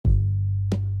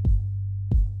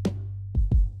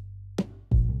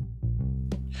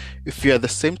If you are the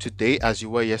same today as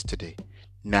you were yesterday,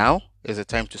 now is the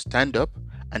time to stand up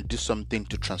and do something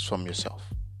to transform yourself.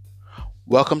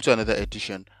 Welcome to another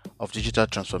edition of Digital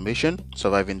Transformation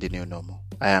Surviving the New Normal.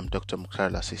 I am Dr. Mukhtar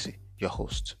Lasisi, your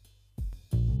host.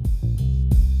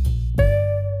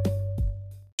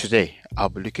 Today, I'll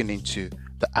be looking into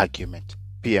the argument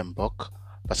PMBOK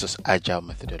versus Agile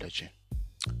methodology.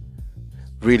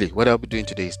 Really, what I'll be doing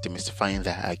today is demystifying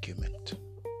that argument.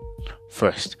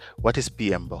 First, what is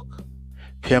PMBOK?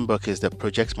 PMBOK is the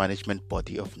project management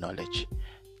body of knowledge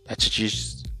that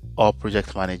teaches all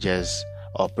project managers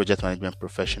or project management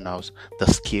professionals the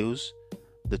skills,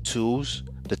 the tools,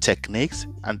 the techniques,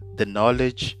 and the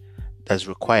knowledge that's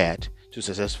required to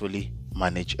successfully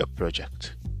manage a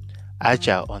project.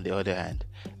 Agile, on the other hand,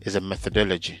 is a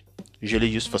methodology usually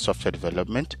used for software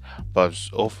development, but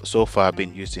so far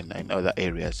been used in other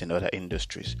areas, in other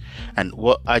industries. And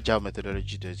what Agile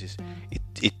methodology does is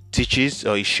it teaches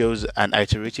or it shows an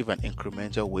iterative and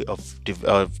incremental way of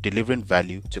delivering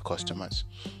value to customers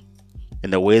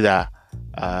in a way that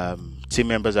team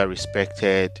members are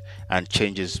respected and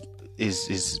changes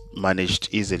is managed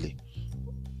easily.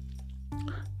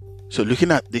 So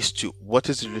looking at these two, what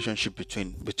is the relationship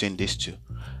between these two?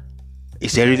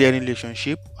 Is there really any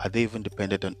relationship? Are they even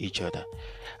dependent on each other?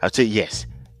 I'd say yes,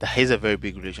 there is a very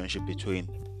big relationship between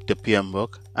the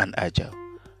PMBOK and Agile.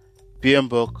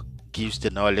 PMBOK gives the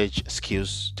knowledge,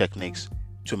 skills, techniques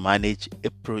to manage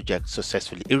a project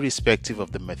successfully, irrespective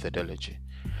of the methodology.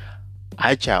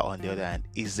 Agile, on the other hand,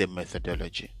 is a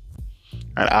methodology.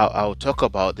 And I'll talk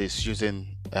about this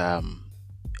using a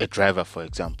driver, for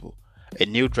example. A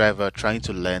new driver trying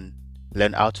to learn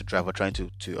how to drive or trying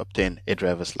to obtain a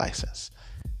driver's license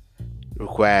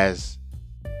requires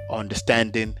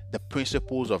understanding the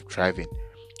principles of driving,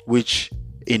 which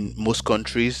in most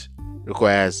countries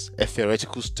requires a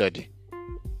theoretical study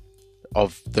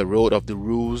of the road, of the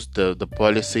rules, the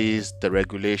policies, the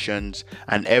regulations,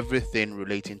 and everything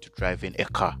relating to driving a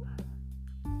car.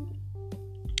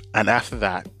 And after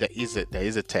that, there is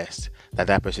a test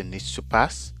that person needs to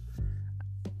pass,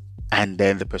 and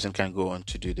then the person can go on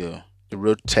to do the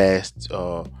road test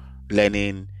or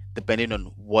learning, depending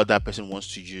on what that person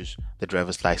wants to use the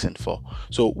driver's license for.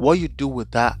 So what you do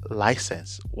with that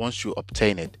license once you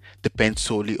obtain it depends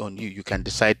solely on you. You can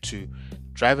decide to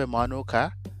drive a manual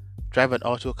car, drive an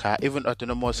auto car, even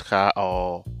autonomous car,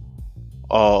 or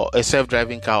a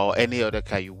self-driving car, or any other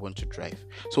car you want to drive.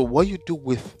 So what you do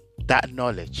with that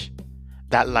knowledge,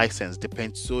 that license,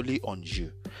 depends solely on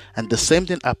you. And the same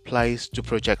thing applies to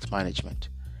project management.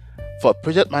 For a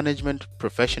project management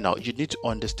professional, you need to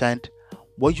understand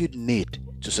what you need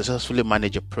to successfully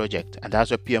manage a project, and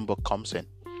that's where PMBOK comes in.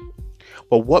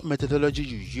 But what methodology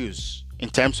you use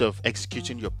in terms of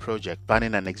executing your project,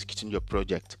 planning and executing your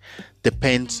project,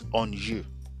 depends on you,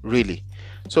 really.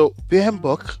 So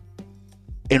PMBOK,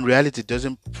 in reality,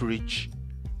 doesn't preach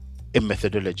a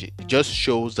methodology. It just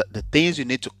shows that the things you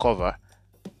need to cover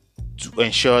to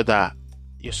ensure that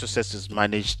your success is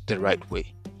managed the right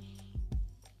way.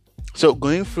 So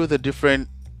going through the different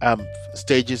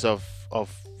stages of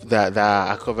that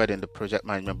are covered in the project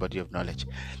management body of knowledge,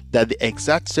 that the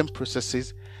exact same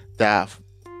processes that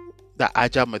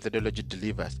Agile methodology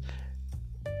delivers.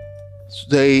 So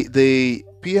the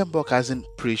PMBOK hasn't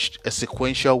preached a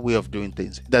sequential way of doing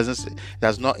things. It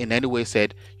does not in any way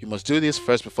said you must do this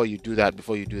first before you do that,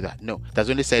 before you do that. No, it has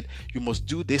only said you must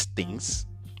do these things,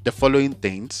 the following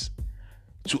things,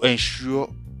 to ensure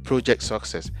project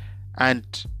success. And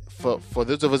for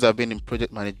those of us that have been in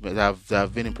project management, that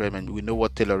have been in project management, we know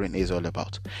what tailoring is all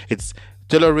about. It's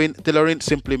tailoring. Tailoring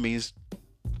simply means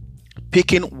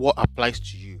picking what applies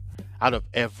to you out of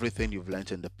everything you've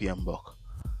learned in the PMBOK.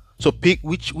 So pick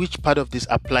which part of this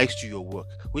applies to your work,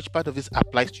 which part of this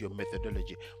applies to your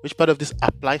methodology, which part of this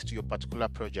applies to your particular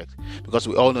project, because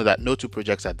we all know that no two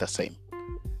projects are the same.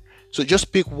 So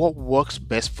just pick what works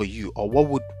best for you, or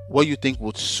what you think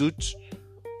would suit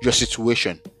your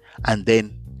situation, and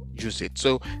then use it.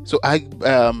 So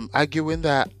arguing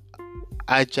that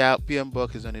Agile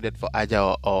PMBOK is not needed for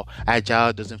Agile, or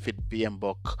Agile doesn't fit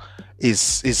PMBOK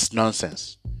is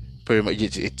nonsense. Pretty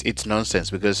much it's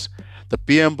nonsense, because the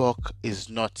PMBOK is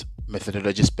not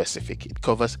methodology specific. It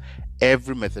covers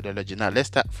every methodology. Now let's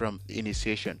start from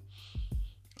initiation.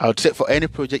 I would say for any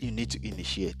project you need to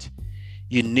initiate,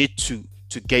 you need to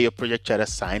get your project charter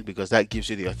signed, because that gives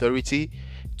you the authority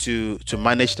to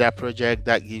manage that project.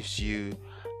 That gives you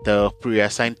the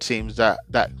pre-assigned teams that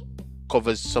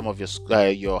covers some of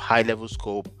your high level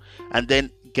scope, and then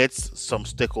gets some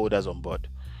stakeholders on board.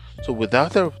 So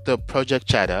without the project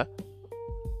charter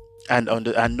and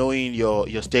knowing your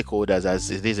stakeholders as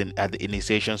it is at the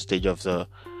initiation stage of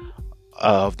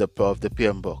of the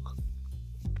PMBOK.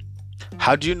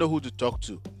 How do you know who to talk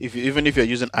to? Even if you're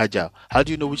using Agile, how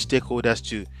do you know which stakeholders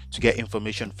to get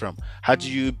information from? How do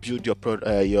you build your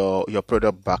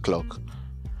product backlog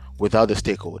without the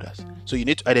stakeholders? So you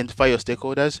need to identify your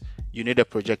stakeholders. You need a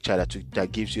project charter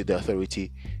that gives you the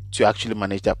authority to actually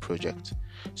manage that project.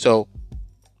 So,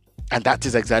 and that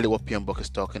is exactly what PMBOK is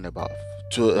talking about.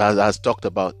 As talked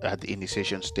about at the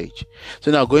initiation stage.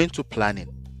 So now going to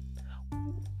planning.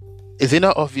 Is it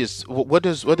not obvious? What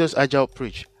does Agile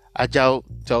preach? Agile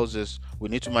tells us we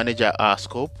need to manage our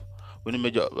scope. We need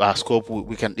to manage our scope.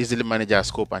 We can easily manage our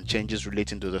scope and changes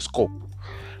relating to the scope.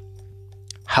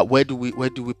 Where do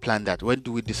we plan that? Where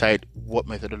do we decide what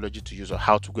methodology to use or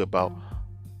how to go about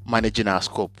managing our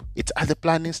scope? It's at the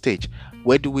planning stage.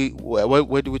 Where do we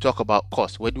talk about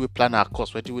cost? Where do we plan our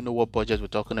cost? Where do we know what budget we're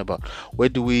talking about? Where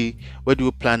do we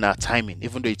plan our timing?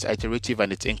 Even though it's iterative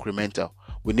and it's incremental,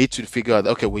 we need to figure out,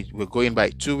 okay, we're going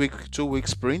by 2 week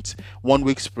sprint, 1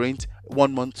 week sprint,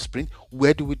 1 month sprint.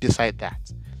 Where do we decide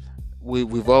that?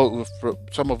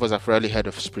 Some of us have rarely heard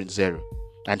of sprint zero,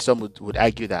 and some would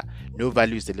argue that no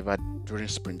value is delivered during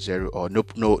sprint zero, or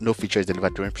no feature is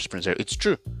delivered during sprint zero. It's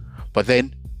true, but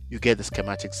then you get the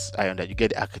schematics eye on that, you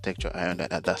get the architecture eye on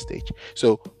that at that stage.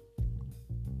 So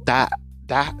that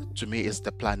to me is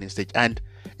the planning stage. And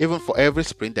even for every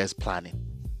sprint, there's planning.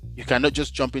 You cannot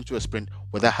just jump into a sprint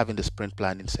without having the sprint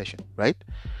planning session, right?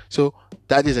 So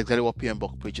that is exactly what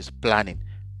PMBOK preaches: planning.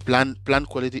 Plan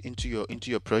quality into your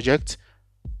project.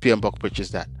 PMBOK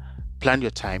preaches that. Plan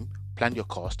your time, plan your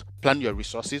cost, plan your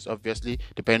resources. Obviously,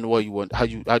 depending on what you want, how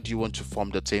do you want to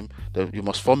form the team? You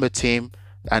must form a team,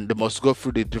 and they must go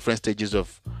through the different stages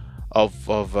of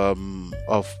acquiring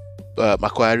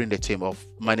the team, of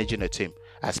managing a team,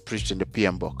 as preached in the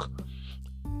PMBOK.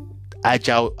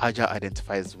 Agile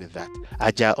identifies with that.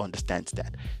 Agile understands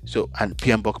that. So, and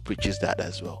PMBOK preaches that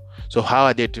as well. So how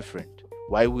are they different?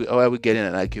 Why are we getting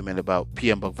an argument about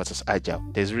PMBOK versus Agile?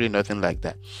 There's really nothing like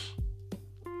that.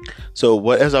 So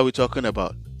what else are we talking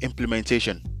about?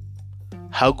 Implementation.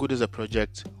 How good is a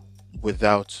project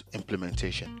without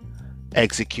implementation?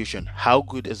 Execution. How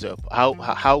good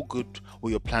will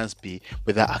your plans be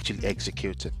without actually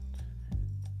executing?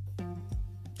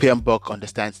 PMBOK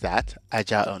understands that.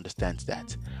 Agile understands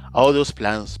that. All those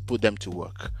plans, put them to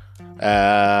work.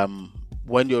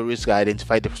 When your risks are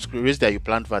identified, the risks that you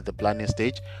planned for at the planning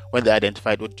stage, when they're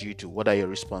identified, what do you do? What are your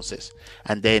responses?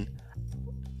 And then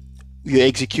you're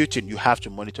executing. You have to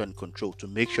monitor and control to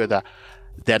make sure that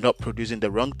they're not producing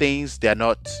the wrong things. They're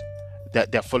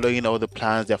following all the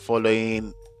plans. They're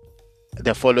following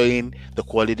the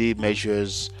quality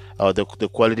measures or the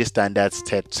quality standards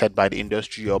set by the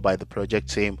industry or by the project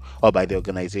team or by the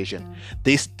organization.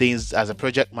 These things, as a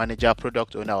project manager,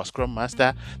 product owner, or scrum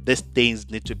master, these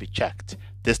things need to be checked.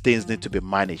 These things need to be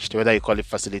managed. Whether you call it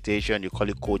facilitation, you call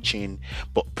it coaching,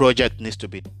 but they need to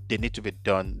be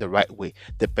done the right way.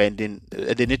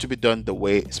 They need to be done the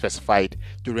way specified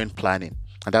during planning.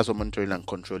 And that's what monitoring and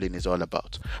controlling is all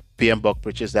about. PMBOK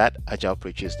preaches that. Agile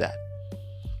preaches that.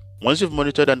 Once you've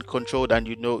monitored and controlled, and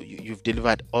you know you've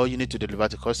delivered all you need to deliver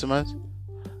to customers,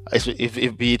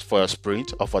 if be it for a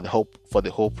sprint or for the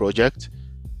whole project,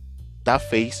 that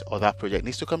phase or that project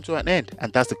needs to come to an end,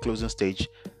 and that's the closing stage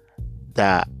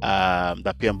that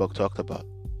PMBOK talked about.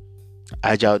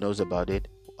 Agile knows about it.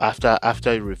 After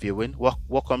reviewing,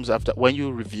 what comes after when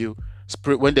you review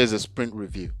sprint? When there's a sprint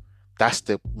review, that's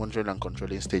the monitoring and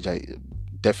controlling stage.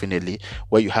 Definitely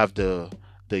where you have the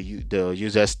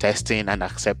users testing and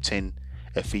accepting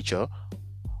a feature.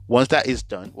 Once that is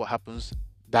done, what happens?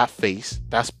 That phase,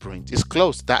 that sprint is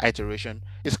closed. That iteration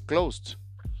is closed,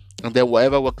 and then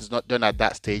whatever work is not done at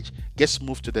that stage gets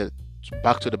moved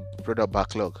back to the product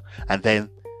backlog, and then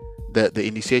the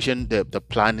initiation, the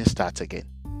planning starts again.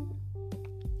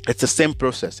 It's the same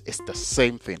process. It's the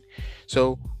same thing.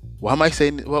 So what am I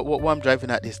saying? What I'm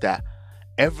driving at is that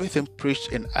everything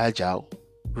preached in Agile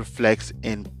reflects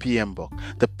in PMBOK.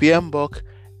 The PMBOK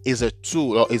is a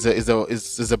tool, or is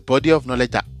a body of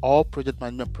knowledge that all project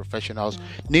management professionals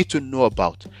need to know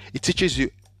about. It teaches you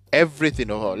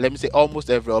everything, or let me say almost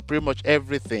pretty much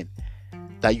everything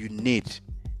that you need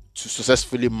to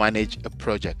successfully manage a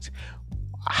project.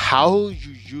 How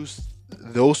you use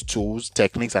those tools,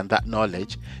 techniques, and that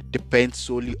knowledge depends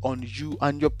solely on you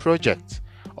and your project,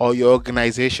 or your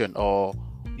organization, or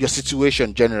your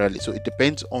situation generally. So it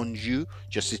depends on you,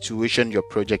 your situation, your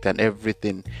project, and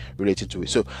everything related to it.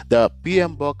 So the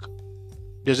PMBOK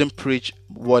doesn't preach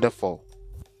waterfall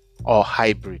or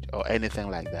hybrid or anything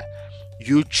like that.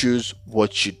 You choose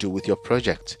what you do with your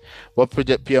project. What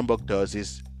project PMBOK does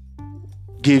is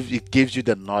gives you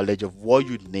the knowledge of what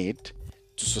you need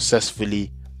to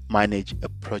successfully manage a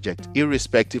project,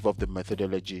 irrespective of the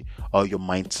methodology or your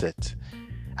mindset.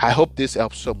 I hope this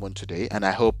helps someone today, and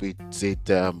I hope it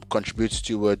contributes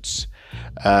towards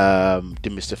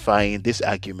demystifying this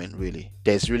argument. Really,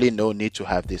 there's really no need to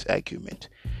have this argument,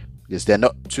 because they're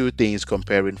not two things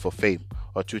comparing for fame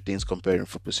or two things comparing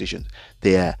for positions.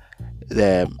 They are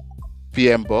the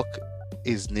PMBOK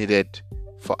is needed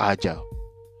for Agile.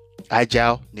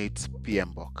 Agile needs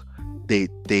PMBOK.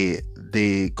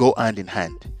 They go hand in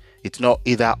hand. It's not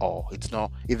either or. It's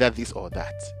not either this or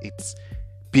that. It's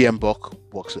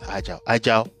PMBOK works with Agile.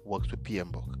 Agile works with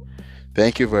PMBOK.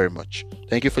 Thank you very much.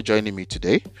 Thank you for joining me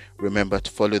today. Remember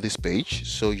to follow this page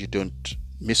so you don't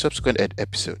miss subsequent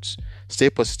episodes. Stay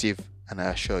positive, and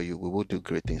I assure you we will do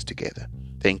great things together.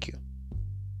 Thank you.